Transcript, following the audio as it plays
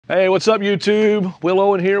Hey, what's up YouTube? Will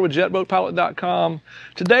Owen here with JetBoatPilot.com.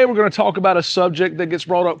 Today we're going to talk about a subject that gets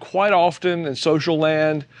brought up quite often in social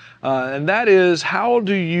land, and that is how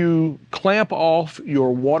do you clamp off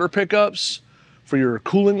your water pickups for your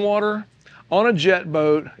cooling water on a jet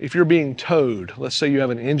boat if you're being towed. Let's say you have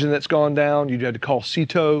an engine that's gone down, you had to call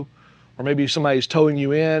SeaDoo, or maybe somebody's towing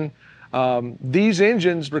you in. These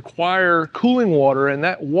engines require cooling water, and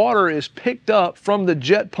that water is picked up from the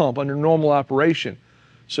jet pump under normal operation.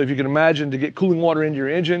 So if you can imagine, to get cooling water into your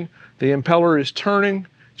engine, the impeller is turning,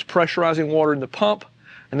 it's pressurizing water in the pump,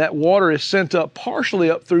 and that water is sent up partially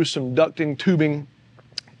up through some ducting tubing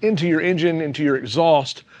into your engine, into your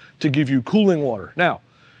exhaust to give you cooling water. Now,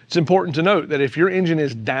 it's important to note that if your engine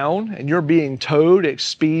is down and you're being towed at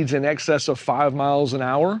speeds in excess of 5 miles an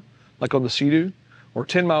hour, like on the SeaDoo, or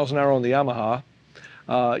 10 miles an hour on the Yamaha,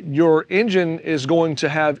 your engine is going to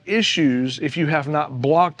have issues if you have not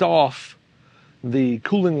blocked off the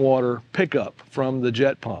cooling water pickup from the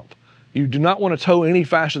jet pump. You do not want to tow any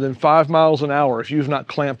faster than 5 miles an hour if you've not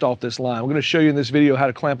clamped off this line. I'm going to show you in this video how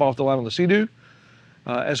to clamp off the line on the SeaDoo,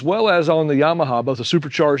 as well as on the Yamaha, both a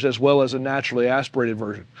supercharged as well as a naturally aspirated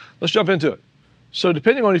version. Let's jump into it. So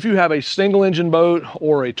depending on if you have a single engine boat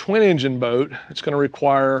or a twin engine boat, it's going to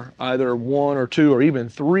require either 1 or 2 or even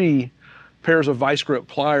 3 pairs of vice grip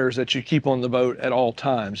pliers that you keep on the boat at all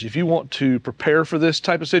times. If you want to prepare for this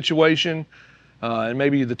type of situation, and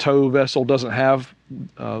maybe the tow vessel doesn't have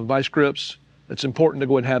vice grips, it's important to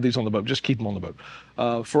go ahead and have these on the boat. Just keep them on the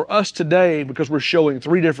boat. For us today, because we're showing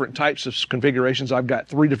 3 different types of configurations, I've got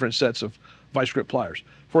 3 different sets of vice grip pliers.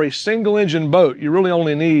 For a single engine boat, you really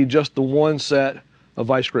only need just the 1 set of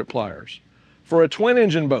vice grip pliers. For a twin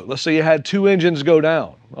engine boat, let's say you had 2 engines go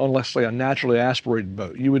down on, let's say, a naturally aspirated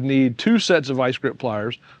boat, you would need 2 sets of vice grip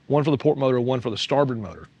pliers, 1 for the port motor, 1 for the starboard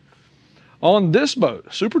motor. On this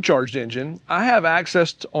boat, supercharged engine, I have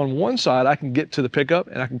access to, on one side, I can get to the pickup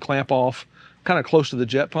and I can clamp off kind of close to the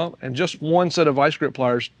jet pump, and just 1 set of vice grip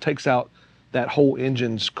pliers takes out that whole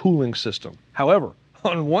engine's cooling system. However,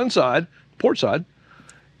 on one side, port side,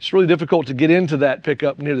 it's really difficult to get into that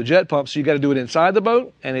pickup near the jet pump, so you got to do it inside the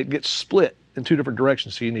boat, and it gets split in 2 different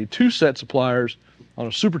directions. So you need 2 sets of pliers on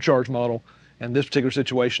a supercharged model, and this particular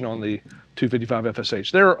situation on the 255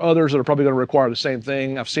 FSH. There are others that are probably going to require the same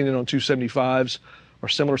thing. I've seen it on 275s or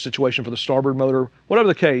similar situation for the starboard motor. Whatever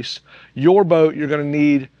the case, your boat, you're going to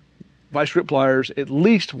need vice grip pliers, at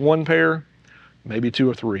least 1 pair, maybe 2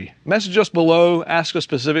 or 3. Message us below, ask us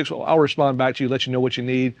specifics. I'll respond back to you, let you know what you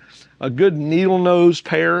need. A good needle nose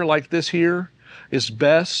pair like this here is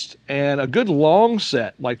best, and a good long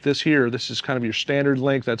set like this here, this is kind of your standard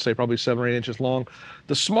length, I'd say probably 7 or 8 inches long.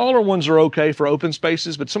 The smaller ones are okay for open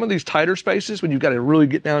spaces, but some of these tighter spaces, when you've got to really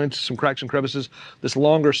get down into some cracks and crevices, this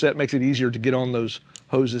longer set makes it easier to get on those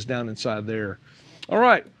hoses down inside there. All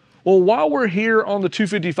right, well, while we're here on the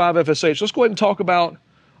 255 FSH, let's go ahead and talk about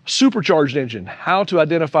supercharged engine, how to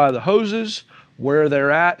identify the hoses, where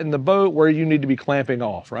they're at in the boat, where you need to be clamping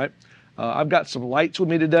off, right? I've got some lights with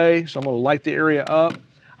me today, so I'm going to light the area up.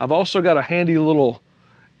 I've also got a handy little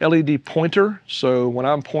LED pointer, so when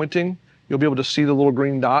I'm pointing, you'll be able to see the little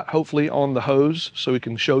green dot, hopefully, on the hose, so we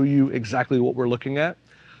can show you exactly what we're looking at.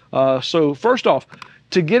 So first off,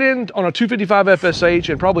 to get in on a 255 FSH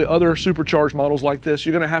and probably other supercharged models like this,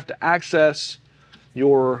 you're going to have to access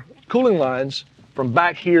your cooling lines from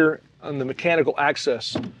back here on the mechanical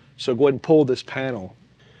access. So go ahead and pull this panel.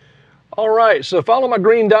 All right, so follow my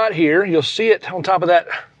green dot here. You'll see it on top of that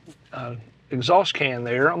exhaust can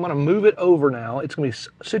there. I'm gonna move it over now. It's gonna be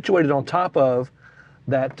situated on top of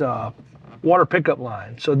that water pickup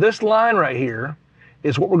line. So this line right here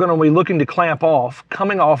is what we're gonna be looking to clamp off,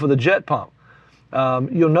 coming off of the jet pump.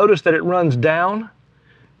 You'll notice that it runs down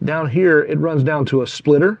here, it runs down to a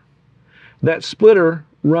splitter. That splitter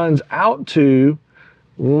runs out to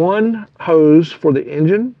 1 hose for the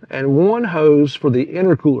engine and 1 hose for the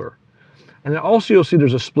intercooler. And then also you'll see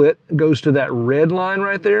there's a split, it goes to that red line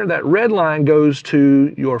right there. That red line goes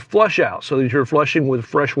to your flush out, so that you're flushing with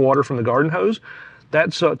fresh water from the garden hose.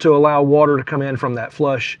 That's to allow water to come in from that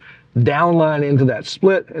flush down line into that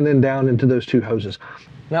split and then down into those 2 hoses.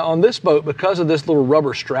 Now on this boat, because of this little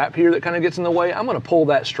rubber strap here that kind of gets in the way, I'm going to pull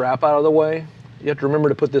that strap out of the way. You have to remember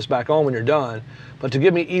to put this back on when you're done. But to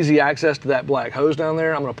give me easy access to that black hose down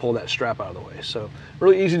there, I'm going to pull that strap out of the way. So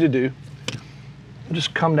really easy to do.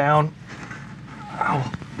 Just come down.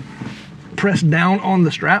 I'll press down on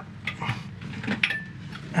the strap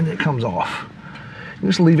and it comes off. You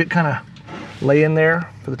just leave it kind of lay in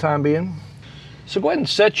there for the time being. So go ahead and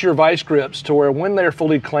set your vice grips to where when they're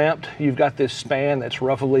fully clamped, you've got this span that's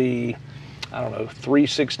roughly I don't know,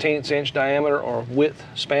 3/16 inch diameter or width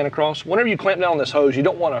span across. Whenever you clamp down on this hose, you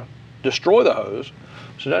don't want to destroy the hose.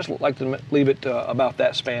 So I just like to leave it about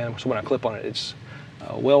that span. So when I clip on it, it's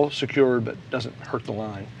well secured, but doesn't hurt the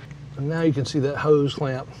line. And now you can see that hose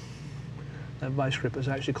clamp. That vice grip is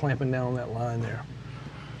actually clamping down on that line there.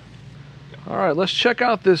 All right, let's check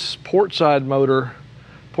out this port side motor,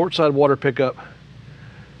 port side water pickup,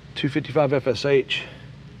 255 FSH.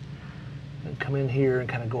 And come in here and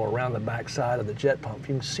kind of go around the back side of the jet pump.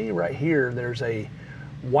 You can see right here, there's a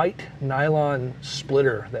white nylon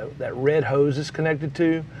splitter that red hose is connected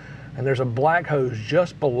to, and there's a black hose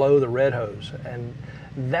just below the red hose. And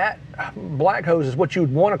that black hose is what you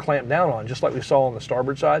would want to clamp down on, just like we saw on the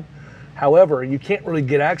starboard side. However, you can't really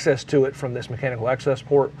get access to it from this mechanical access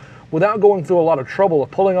port without going through a lot of trouble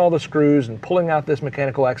of pulling all the screws and pulling out this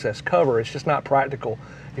mechanical access cover. It's just not practical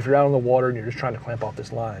if you're out on the water and you're just trying to clamp off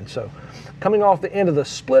this line. So coming off the end of the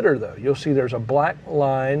splitter though, you'll see there's a black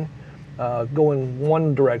line going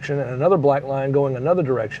one direction and another black line going another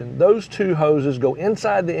direction. Those two hoses go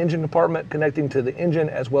inside the engine compartment, connecting to the engine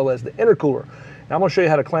as well as the intercooler. Now I'm going to show you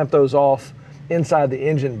how to clamp those off inside the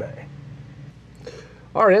engine bay.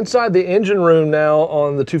 All right, inside the engine room now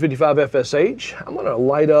on the 255 FSH, I'm going to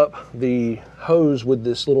light up the hose with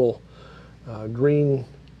this little green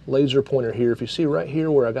laser pointer here. If you see right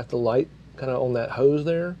here where I got the light kind of on that hose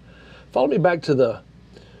there, follow me back to the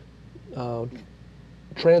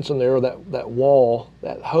transom there, or that wall.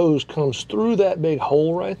 That hose comes through that big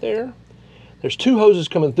hole right there. There's two hoses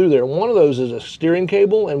coming through there. One of those is a steering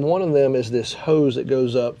cable, and one of them is this hose that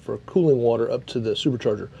goes up for cooling water up to the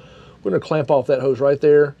supercharger. We're going to clamp off that hose right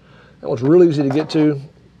there. That one's really easy to get to.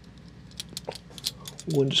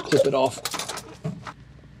 We'll just clip it off.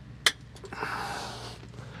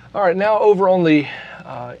 All right, now over on the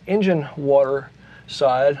engine water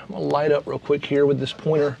side, I'm going to light up real quick here with this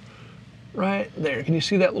pointer right there. Can you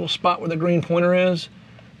see that little spot where the green pointer is?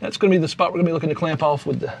 That's going to be the spot we're going to be looking to clamp off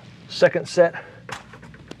with the second set.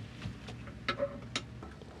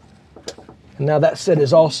 And now that set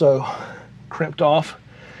is also crimped off.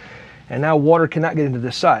 And now water cannot get into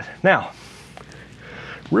this side. Now,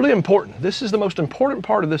 really important, this is the most important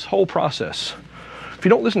part of this whole process. If you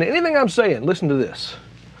don't listen to anything I'm saying, listen to this.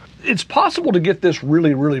 It's possible to get this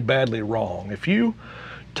really, really badly wrong. If you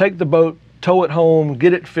take the boat, tow it home,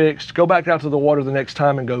 get it fixed, go back out to the water the next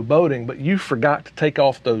time and go boating, but you forgot to take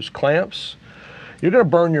off those clamps, you're gonna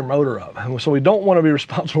burn your motor up. And so we don't wanna be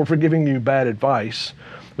responsible for giving you bad advice.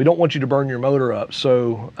 We don't want you to burn your motor up.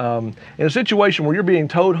 So in a situation where you're being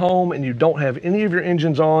towed home and you don't have any of your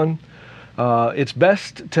engines on, it's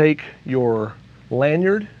best to take your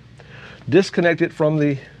lanyard, disconnect it from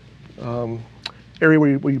the area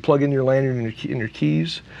where you plug in your lanyard and your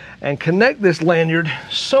keys, and connect this lanyard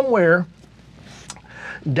somewhere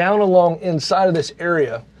down along inside of this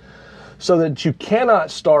area so that you cannot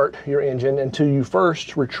start your engine until you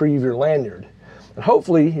first retrieve your lanyard. And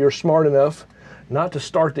hopefully you're smart enough not to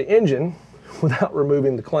start the engine without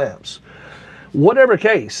removing the clamps. Whatever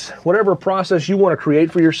case, whatever process you want to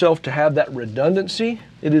create for yourself to have that redundancy,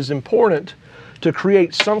 it is important to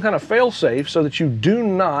create some kind of fail-safe so that you do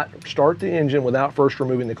not start the engine without first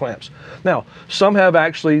removing the clamps. Now, some have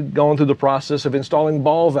actually gone through the process of installing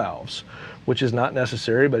ball valves, which is not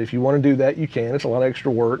necessary, but if you want to do that, you can. It's a lot of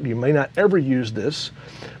extra work. You may not ever use this,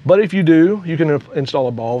 but if you do, you can install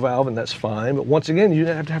a ball valve and that's fine. But once again, you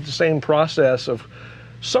have to have the same process of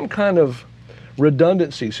some kind of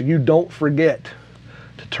redundancy so you don't forget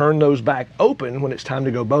to turn those back open when it's time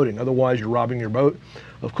to go boating. Otherwise, you're robbing your boat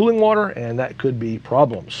of cooling water and that could be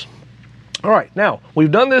problems. All right, now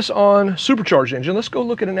we've done this on supercharged engine. Let's go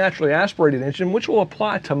look at a naturally aspirated engine, which will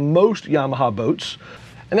apply to most Yamaha boats.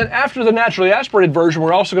 And then after the naturally aspirated version,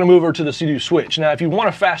 we're also going to move over to the SeaDoo Switch. Now, if you want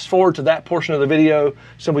to fast forward to that portion of the video,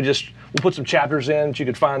 simply we'll put some chapters in so you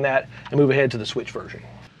can find that and move ahead to the Switch version.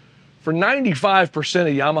 For 95% of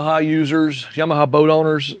Yamaha users, Yamaha boat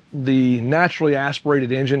owners, the naturally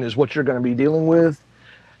aspirated engine is what you're going to be dealing with.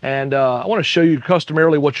 And I want to show you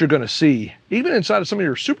customarily what you're going to see. Even inside of some of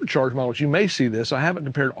your supercharged models, you may see this. I haven't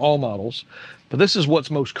compared all models, but this is what's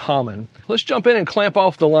most common. Let's jump in and clamp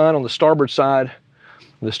off the line on the starboard side.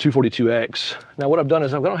 This 242X. Now what I've done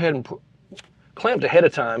is I've gone ahead and clamped ahead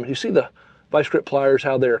of time. You see the vice grip pliers,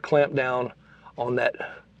 how they're clamped down on that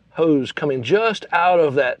hose coming just out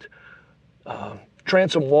of that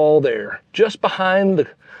transom wall there, just behind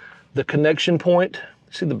the connection point.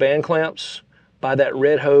 See the band clamps by that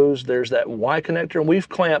red hose? There's that Y connector, and we've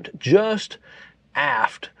clamped just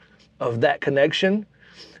aft of that connection.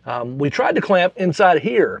 We tried to clamp inside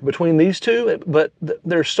here between these two, but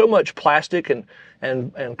there's so much plastic and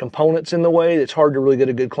components in the way, it's hard to really get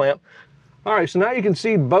a good clamp. All right, so now you can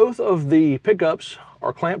see both of the pickups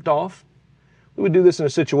are clamped off. We would do this in a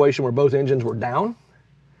situation where both engines were down.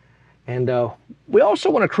 And we also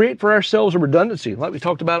want to create for ourselves a redundancy, like we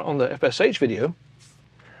talked about on the FSH video.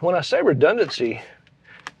 When I say redundancy,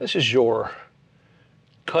 this is your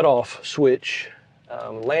cutoff switch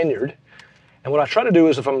lanyard. And what I try to do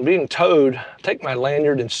is, if I'm being towed, take my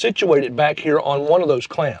lanyard and situate it back here on one of those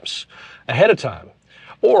clamps ahead of time.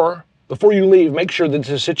 Or before you leave, make sure that this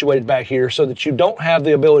is situated back here so that you don't have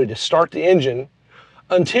the ability to start the engine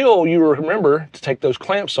until you remember to take those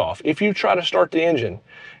clamps off. If you try to start the engine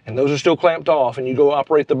and those are still clamped off and you go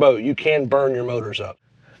operate the boat, you can burn your motors up.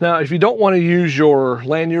 Now, if you don't want to use your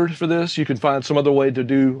lanyard for this, you can find some other way to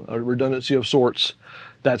do a redundancy of sorts.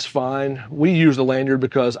 That's fine. We use the lanyard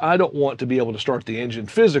because I don't want to be able to start the engine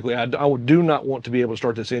physically. I do not want to be able to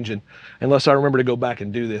start this engine unless I remember to go back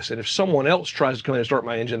and do this. And if someone else tries to come in and start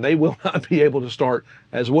my engine, they will not be able to start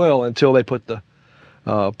as well until they put the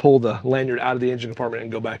pull the lanyard out of the engine compartment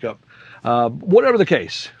and go back up. Whatever the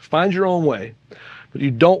case, find your own way. But you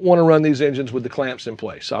don't want to run these engines with the clamps in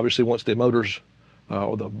place. Obviously, once the motors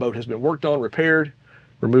or the boat has been worked on, repaired,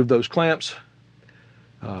 remove those clamps,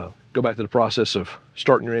 go back to the process of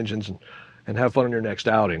starting your engines and have fun on your next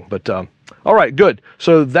outing. But all right, good.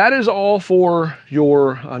 So that is all for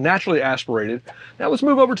your naturally aspirated. Now let's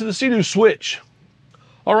move over to the SeaDoo Switch.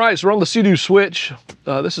 All right, so we're on the SeaDoo Switch.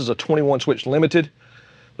 This is a 21 switch limited,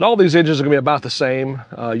 but all these engines are gonna be about the same.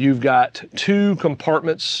 You've got two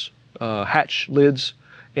compartments, hatch lids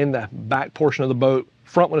in the back portion of the boat.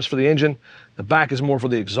 Front one is for the engine. The back is more for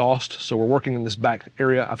the exhaust. So we're working in this back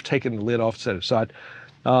area. I've taken the lid off, set it aside.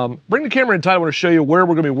 Bring the camera in tight. I want to show you where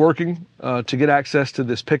we're going to be working to get access to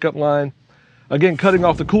this pickup line. Again, cutting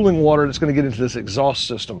off the cooling water that's going to get into this exhaust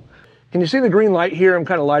system. Can you see the green light here? I'm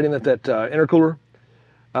kind of lighting at that intercooler.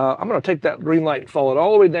 I'm going to take that green light and follow it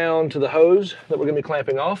all the way down to the hose that we're going to be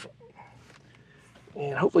clamping off.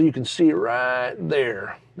 And hopefully you can see right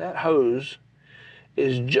there. That hose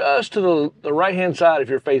is just to the right-hand side if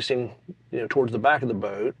you're facing towards the back of the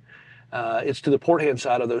boat. It's to the port-hand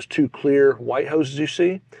side of those two clear white hoses you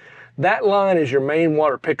see. That line is your main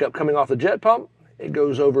water pickup coming off the jet pump. It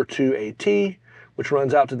goes over to a T, which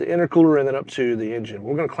runs out to the intercooler and then up to the engine.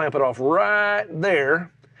 We're going to clamp it off right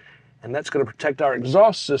there, and that's going to protect our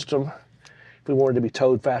exhaust system if we wanted to be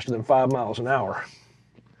towed faster than 5 miles an hour.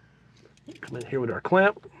 Come in here with our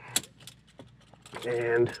clamp,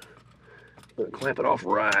 and we're going to clamp it off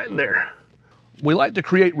right there. We like to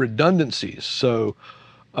create redundancies, so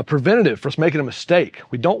a preventative for us making a mistake.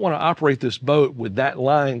 We don't want to operate this boat with that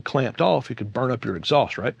line clamped off. You could burn up your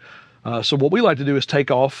exhaust, right? So what we like to do is take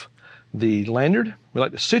off the lanyard. We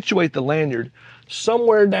like to situate the lanyard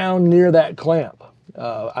somewhere down near that clamp,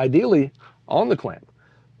 ideally on the clamp.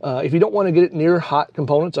 If you don't want to get it near hot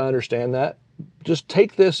components, I understand that. Just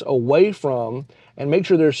take this away from and make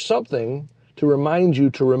sure there's something to remind you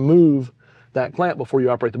to remove that clamp before you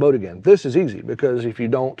operate the boat again. This is easy because if you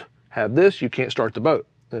don't have this, you can't start the boat.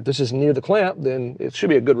 If this is near the clamp, then it should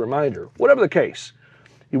be a good reminder. Whatever the case,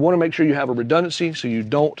 you want to make sure you have a redundancy so you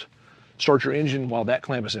don't start your engine while that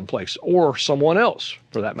clamp is in place, or someone else,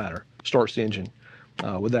 for that matter, starts the engine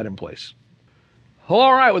with that in place.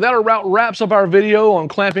 All right, well, that wraps up our video on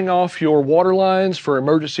clamping off your water lines for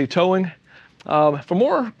emergency towing. For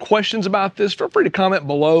more questions about this, feel free to comment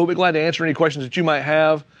below. We'll be glad to answer any questions that you might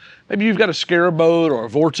have. Maybe you've got a Scarab boat or a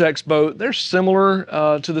Vortex boat. They're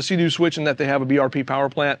similar to the SeaDoo Switch in that they have a BRP power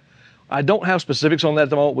plant. I don't have specifics on that at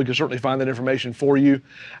the moment. We can certainly find that information for you.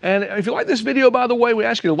 And if you like this video, by the way, we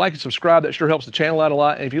ask you to like and subscribe. That sure helps the channel out a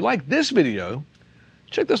lot. And if you like this video,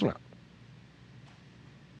 check this one out.